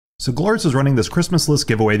So Glorious was running this Christmas list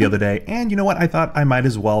giveaway the other day, and you know what? I thought I might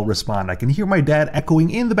as well respond. I can hear my dad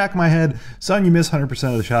echoing in the back of my head, "Son, you miss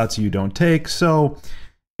 100% of the shots you don't take." So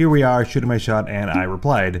here we are, shooting my shot, and I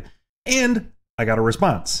replied. And I got a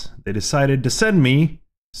response. They decided to send me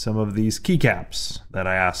some of these keycaps that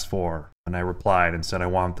I asked for. And I replied and said I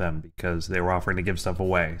want them because they were offering to give stuff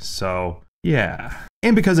away. So yeah.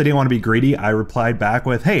 And because I didn't want to be greedy, I replied back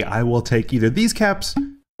with, "Hey, I will take either these caps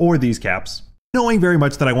or these caps." Knowing very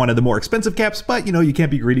much that I wanted the more expensive caps, but you know, you can't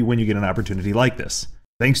be greedy when you get an opportunity like this.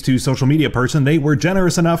 Thanks to social media person, they were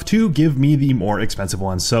generous enough to give me the more expensive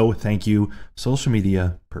ones. So thank you, social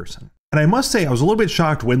media person. And I must say, I was a little bit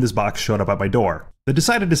shocked when this box showed up at my door. They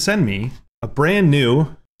decided to send me a brand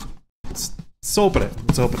new, let's open it,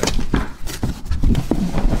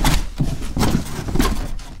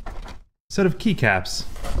 set of keycaps.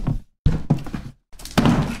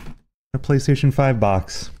 A PlayStation 5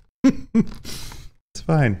 box. It's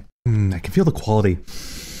fine. I can feel the quality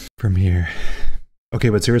from here. Okay,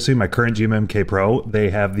 but seriously, my current GMMK Pro,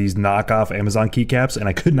 they have these knockoff Amazon keycaps, and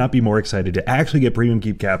I could not be more excited to actually get premium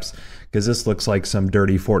keycaps, because this looks like some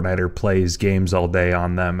dirty Fortniter plays games all day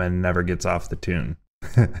on them and never gets off the tune.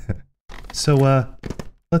 So,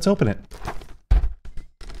 let's open it.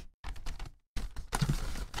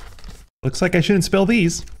 Looks like I shouldn't spill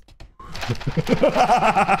these.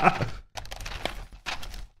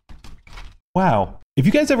 Wow. If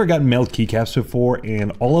you guys ever gotten mailed keycaps before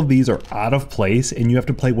and all of these are out of place and you have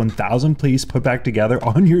to play 1,000 piece put back together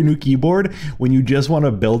on your new keyboard when you just want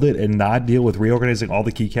to build it and not deal with reorganizing all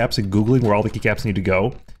the keycaps and Googling where all the keycaps need to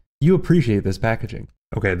go, you appreciate this packaging.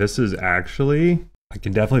 Okay, this is actually, I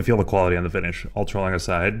can definitely feel the quality on the finish, all trolling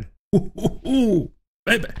aside. Ooh,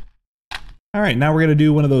 baby. All right, now we're gonna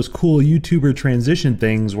do one of those cool YouTuber transition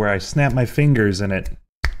things where I snap my fingers in it.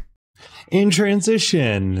 In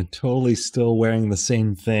transition, totally still wearing the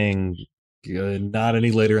same thing, not any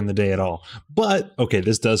later in the day at all. But, okay,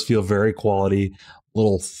 this does feel very quality,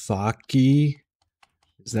 little thocky.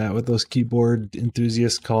 Is that what those keyboard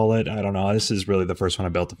enthusiasts call it? I don't know. This is really the first one I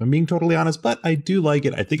built, if I'm being totally honest, but I do like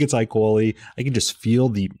it. I think it's high quality. I can just feel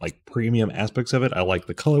the like premium aspects of it. I like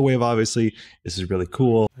the color wave, obviously. This is really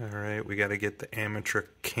cool. All right, we got to get the amateur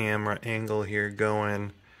camera angle here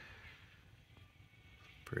going.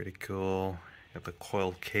 Pretty cool. Got the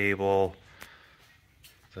coiled cable,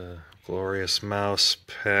 the glorious mouse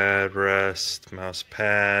pad rest, mouse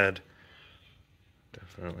pad,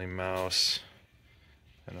 definitely mouse,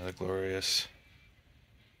 another glorious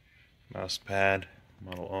mouse pad,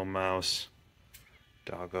 Model O mouse,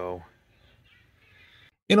 doggo.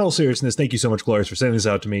 In all seriousness, thank you so much, Glorious, for sending this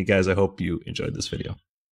out to me. Guys, I hope you enjoyed this video.